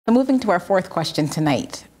So moving to our fourth question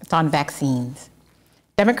tonight, it's on vaccines.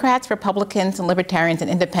 Democrats, Republicans, and Libertarians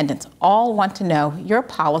and Independents all want to know your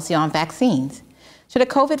policy on vaccines. Should a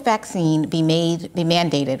COVID vaccine be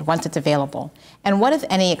mandated once it's available? And what, if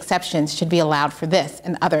any, exceptions should be allowed for this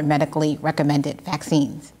and other medically recommended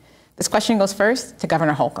vaccines? This question goes first to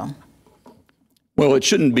Governor Holcomb. Well, it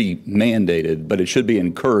shouldn't be mandated, but it should be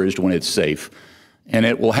encouraged when it's safe. And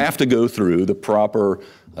it will have to go through the proper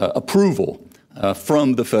approval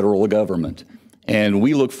from the federal government. And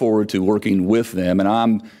we look forward to working with them. And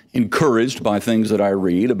I'm encouraged by things that I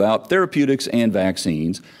read about therapeutics and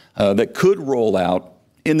vaccines that could roll out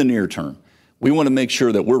in the near term. We want to make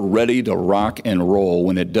sure that we're ready to rock and roll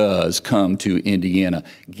when it does come to Indiana,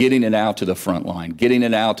 getting it out to the front line, getting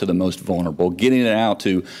it out to the most vulnerable, getting it out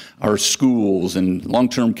to our schools and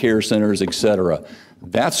long-term care centers, et cetera.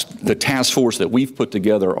 That's the task force that we've put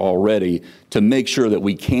together already to make sure that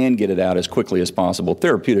we can get it out as quickly as possible,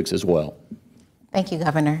 therapeutics as well. Thank you,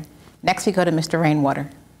 Governor. Next, we go to Mr. Rainwater.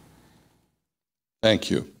 Thank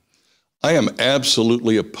you. I am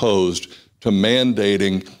absolutely opposed to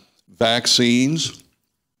mandating vaccines,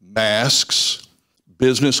 masks,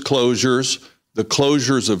 business closures, the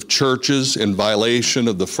closures of churches in violation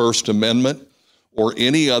of the First Amendment, or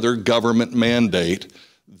any other government mandate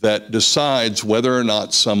that decides whether or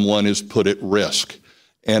not someone is put at risk.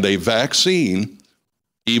 And a vaccine,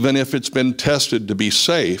 even if it's been tested to be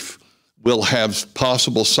safe, will have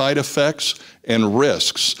possible side effects and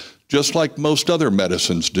risks, just like most other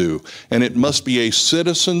medicines do. And it must be a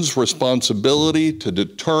citizen's responsibility to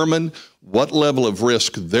determine what level of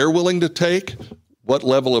risk they're willing to take, what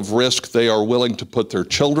level of risk they are willing to put their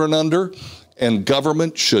children under, and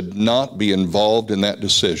government should not be involved in that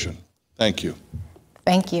decision. Thank you.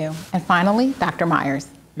 Thank you. And finally, Dr. Myers.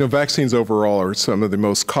 You know, vaccines overall are some of the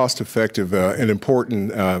most cost-effective and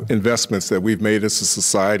important investments that we've made as a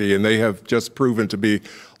society, and they have just proven to be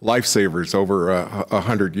lifesavers over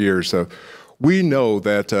 100 years. We know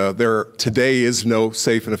that there today is no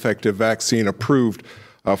safe and effective vaccine approved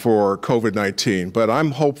for COVID-19, but I'm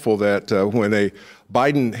hopeful that when a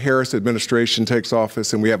Biden-Harris administration takes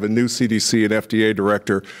office and we have a new CDC and FDA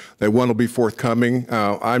director, that one will be forthcoming.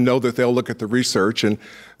 I know that they'll look at the research and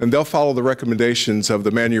they'll follow the recommendations of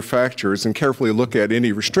the manufacturers and carefully look at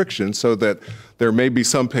any restrictions so that there may be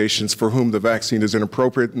some patients for whom the vaccine is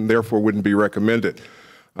inappropriate and therefore wouldn't be recommended.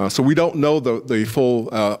 So we don't know the full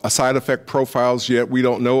side effect profiles yet. We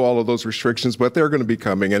don't know all of those restrictions, but they're going to be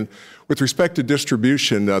coming. And with respect to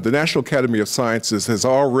distribution, the National Academy of Sciences has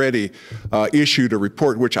already issued a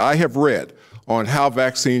report, which I have read, on how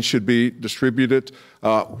vaccines should be distributed,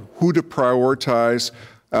 who to prioritize,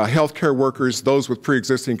 healthcare workers, those with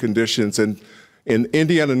pre-existing conditions. And in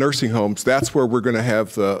Indiana nursing homes, that's where we're going to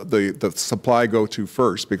have the supply go to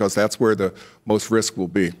first, because that's where the most risk will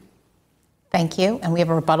be. Thank you. And we have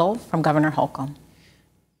a rebuttal from Governor Holcomb.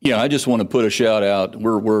 Yeah, I just want to put a shout out.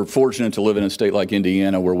 We're fortunate to live in a state like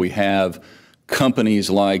Indiana where we have companies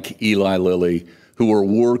like Eli Lilly who are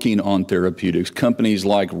working on therapeutics, companies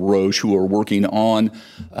like Roche who are working on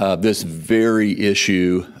this very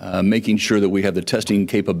issue, making sure that we have the testing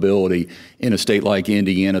capability in a state like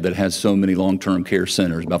Indiana that has so many long-term care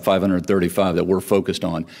centers, about 535 that we're focused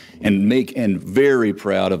on, and very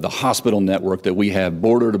proud of the hospital network that we have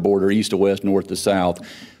border to border, east to west, north to south,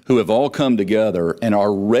 who have all come together and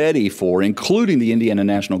are ready for, including the Indiana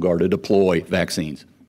National Guard, to deploy vaccines.